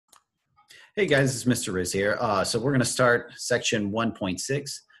Hey guys, it's Mr. Rysz here. So we're going to start section 1.6. I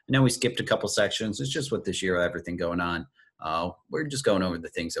know we skipped a couple sections. It's just with this year, everything going on. We're just going over the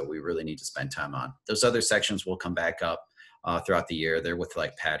things that we really need to spend time on. Those other sections will come back up throughout the year. They're with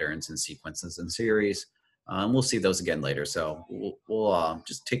like patterns and sequences and series. We'll see those again later. So we'll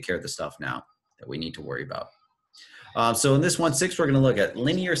just take care of the stuff now that we need to worry about. So in this 1.6, we're going to look at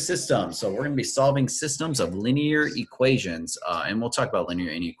linear systems. So we're going to be solving systems of linear equations, and we'll talk about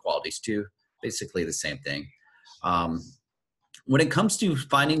linear inequalities too. Basically the same thing. When it comes to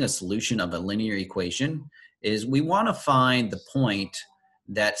finding a solution of a linear equation, is we want to find the point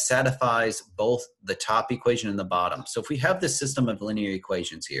that satisfies both the top equation and the bottom. So if we have this system of linear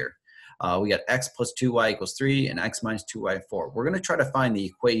equations here, we got x plus 2y equals 3 and x minus 2y 4. We're going to try to find the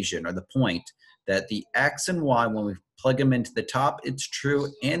equation or the point that the x and y, when we plug them into the top, it's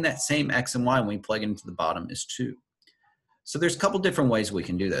true, and that same x and y when we plug it into the bottom is true. So there's a couple different ways we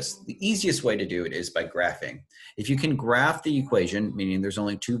can do this. The easiest way to do it is by graphing. If you can graph the equation, meaning there's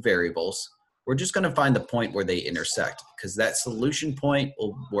only two variables, we're just going to find the point where they intersect, because that solution point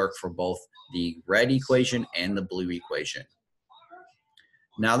will work for both the red equation and the blue equation.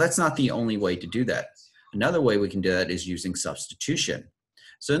 Now that's not the only way to do that. Another way we can do that is using substitution.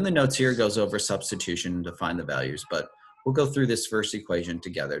 So in the notes here, it goes over substitution to find the values, but we'll go through this first equation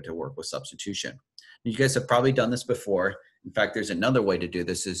together to work with substitution. You guys have probably done this before. In fact, there's another way to do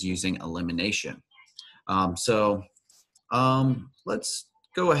this is using elimination. Let's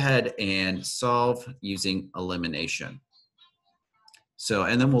go ahead and solve using elimination.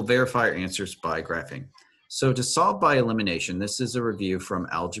 And then we'll verify our answers by graphing. So to solve by elimination, this is a review from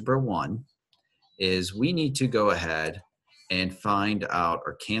Algebra 1, is we need to go ahead and find out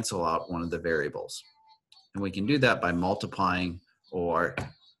or cancel out one of the variables. And we can do that by multiplying or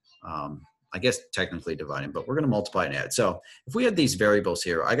I guess technically dividing, but we're going to multiply and add. So if we had these variables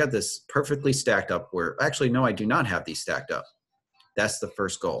here, I got this perfectly stacked up where, actually, no, I do not have these stacked up. That's the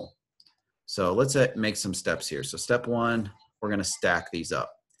first goal. So let's make some steps here. So step one, we're going to stack these up.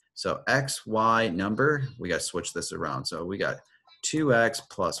 So x, y number, we got to switch this around. So we got 2x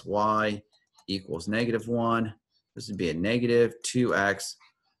plus y equals -1. This would be a negative 2x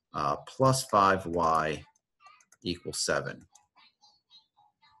plus 5y equals 7.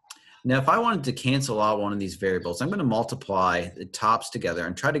 Now, if I wanted to cancel out one of these variables, I'm going to multiply the tops together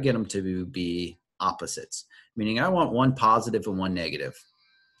and try to get them to be opposites, meaning I want one positive and one negative.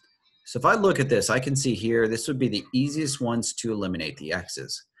 So if I look at this, I can see here, this would be the easiest ones to eliminate, the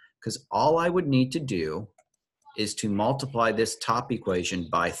x's, because all I would need to do is to multiply this top equation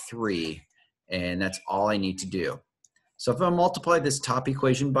by 3, and that's all I need to do. So if I multiply this top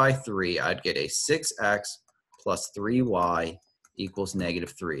equation by 3, I'd get a 6x plus 3y equals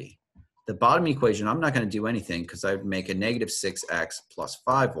 -3. The bottom equation, I'm not going to do anything because I'd make a -6x plus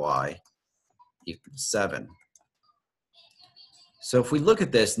 5y equals 7. So if we look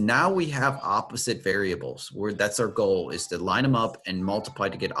at this, now we have opposite variables. That's our goal, is to line them up and multiply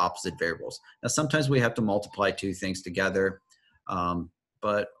to get opposite variables. Now sometimes we have to multiply two things together,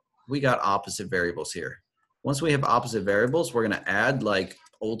 but we got opposite variables here. Once we have opposite variables, we're going to add like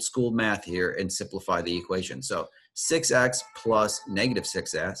old school math here and simplify the equation. So 6x plus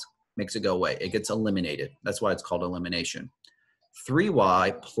 -6x makes it go away. It gets eliminated. That's why it's called elimination.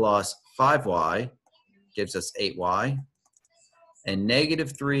 3y plus 5y gives us 8y. And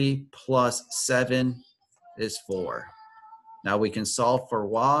 -3 plus 7 is 4. Now we can solve for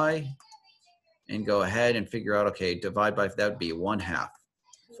y and go ahead and figure out, okay, divide by, that would be 1/2.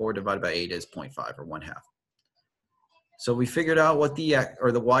 4 divided by 8 is 0.5 or 1/2. So we figured out what the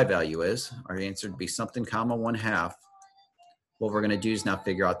y value is. Our answer would be something comma 1/2. What we're going to do is now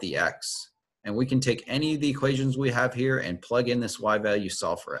figure out the x. And we can take any of the equations we have here and plug in this y value,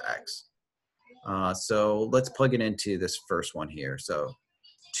 solve for x. So let's plug it into this first one here. So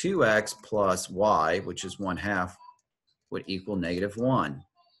 2x plus y, which is 1/2, would equal -1.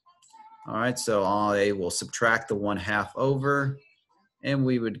 All right, so I will subtract the 1/2 over, and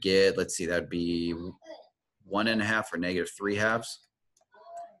we would get, let's see, that'd be 1.5 or -3/2.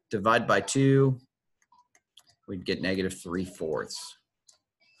 Divide by 2, we'd get -3/4.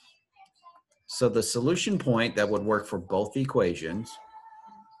 So the solution point that would work for both equations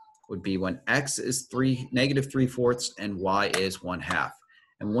would be when x is -3/4 and y is 1/2.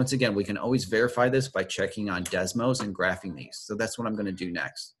 And once again, we can always verify this by checking on Desmos and graphing these. So that's what I'm going to do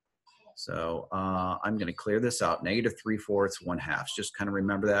next. So I'm going to clear this out, -3/4, 1/2. Just kind of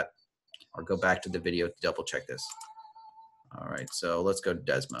remember that, or go back to the video to double check this. All right, so let's go to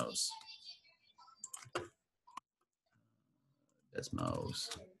Desmos.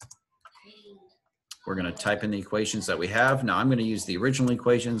 We're going to type in the equations that we have. Now I'm going to use the original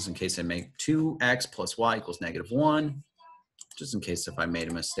equations in case I make 2x plus y equals -1, just in case if I made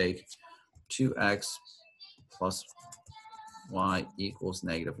a mistake. 2x plus y equals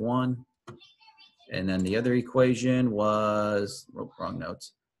 -1. And then the other equation was, oh, wrong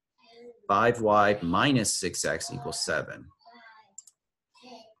notes, 5y minus 6x equals 7.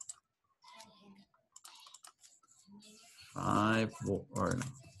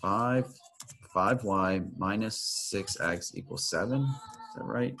 5y minus 6x equals 7. Is that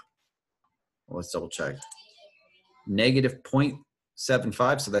right? Well, let's double check. Negative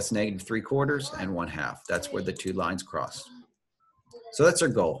 0.75, so that's -3/4 and 1/2. That's where the two lines cross. So that's our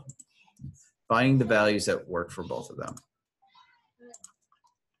goal. Finding the values that work for both of them.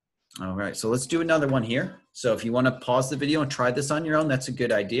 All right, so let's do another one here. So if you want to pause the video and try this on your own, that's a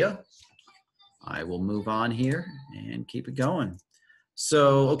good idea. I will move on here and keep it going.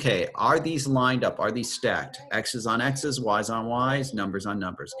 So, okay, are these lined up? Are these stacked? X's on X's, Y's on Y's, numbers on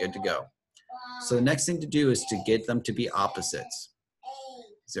numbers. Good to go. So the next thing to do is to get them to be opposites.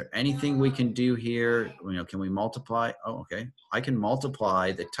 Is there anything we can do here? You know, can we multiply? Oh, okay. I can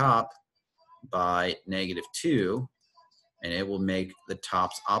multiply the top by -2, and it will make the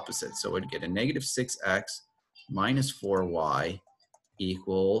tops opposite. So we'd get a -6x minus 4y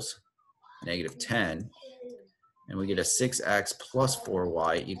equals -10. And we get a 6x plus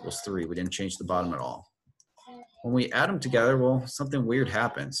 4y equals 3. We didn't change the bottom at all. When we add them together, well, something weird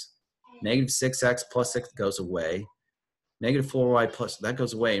happens. -6x plus 6 goes away. -4y plus, that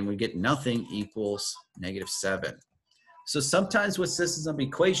goes away, and we get nothing equals -7. So sometimes with systems of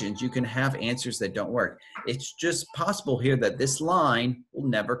equations, you can have answers that don't work. It's just possible here that this line will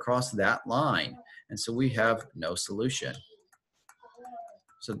never cross that line. And so we have no solution.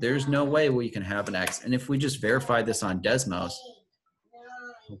 So there's no way we can have an x. And if we just verify this on Desmos,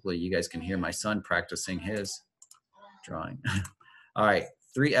 hopefully you guys can hear my son practicing his drawing. All right,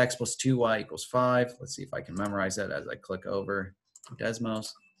 3x plus 2y equals 5. Let's see if I can memorize that as I click over to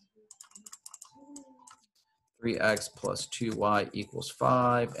Desmos. 3x plus 2y equals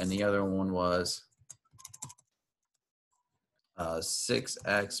 5. And the other one was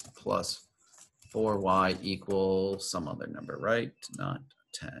 6x plus 4y equals some other number, right? Not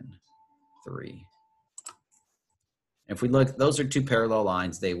 10, 3. If we look, those are two parallel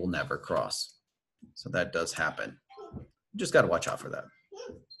lines, they will never cross. So that does happen. You just got to watch out for that.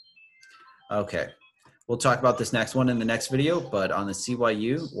 Okay, we'll talk about this next one in the next video, but on the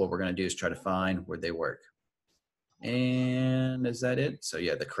CYU, what we're going to do is try to find where they work. And is that it? So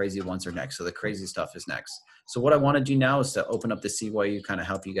yeah, the crazy ones are next. So the crazy stuff is next. So what I want to do now is to open up the CYU, kind of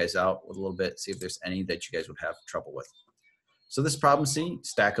help you guys out with a little bit, see if there's any that you guys would have trouble with. So this problem C,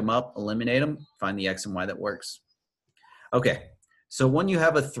 stack them up, eliminate them, find the X and Y that works. Okay, so when you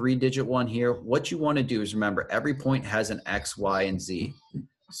have a 3-digit one here, what you want to do is remember every point has an X, Y, and Z.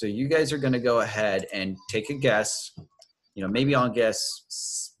 So you guys are going to go ahead and take a guess. You know, maybe I'll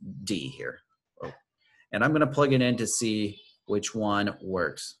guess D here. Oh. And I'm going to plug it in to see which one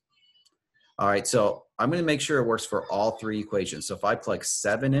works. All right, so I'm going to make sure it works for all 3 equations. So if I plug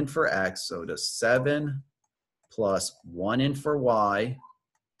 7 in for X, so does 7 plus 1 in for Y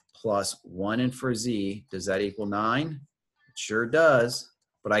plus 1 in for Z, does that equal 9? It sure does,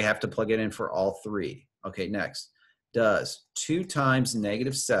 but I have to plug it in for all 3. Okay, next. Does 2 times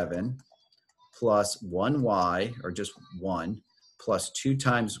 -7 plus 1y, or just 1, plus 2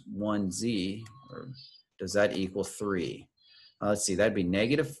 times 1z, or does that equal 3? Let's see, that'd be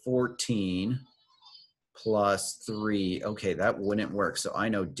 -14 plus 3. Okay, that wouldn't work. So I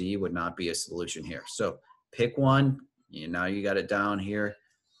know D would not be a solution here. So pick one. Now you got it down here.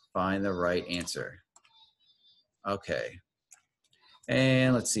 Find the right answer. Okay.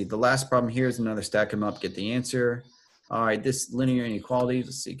 And let's see, the last problem here is another stack them up, get the answer. All right, this linear inequality,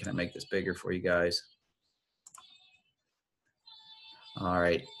 let's see, can I make this bigger for you guys? All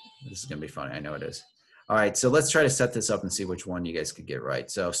right, this is gonna be funny, I know it is. All right, so let's try to set this up and see which one you guys could get right.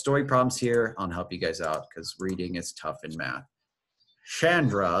 So story problems here, I'll help you guys out because reading is tough in math.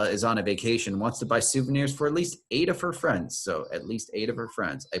 Chandra is on a vacation, wants to buy souvenirs for at least 8 of her friends. So at least 8 of her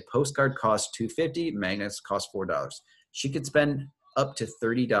friends. A postcard costs $2.50, magnets cost $4. She could spend up to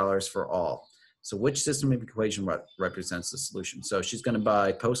 $30 for all. So which system of equation represents the solution? So she's going to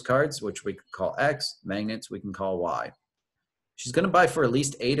buy postcards, which we could call X, magnets we can call Y. She's going to buy for at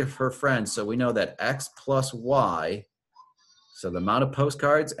least 8 of her friends. So we know that X plus Y, so the amount of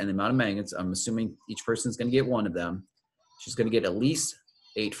postcards and the amount of magnets, I'm assuming each person's going to get 1 of them. She's going to get at least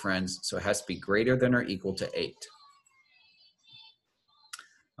 8 friends. So it has to be greater than or equal to 8.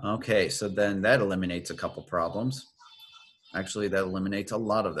 Okay, so then that eliminates a couple problems. Actually, that eliminates a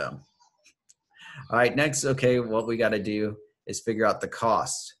lot of them. All right, next, okay, what we got to do is figure out the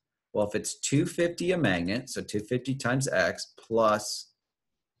cost. Well, if it's $2.50 a magnet, so 250 times X plus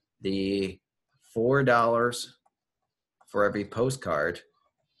the $4 for every postcard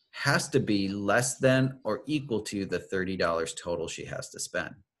has to be less than or equal to the $30 total she has to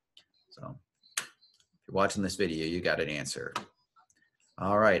spend. So if you're watching this video, you got an answer.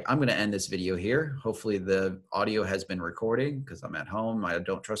 All right, I'm going to end this video here. Hopefully the audio has been recording because I'm at home. I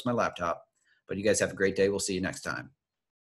don't trust my laptop. But you guys have a great day. We'll see you next time.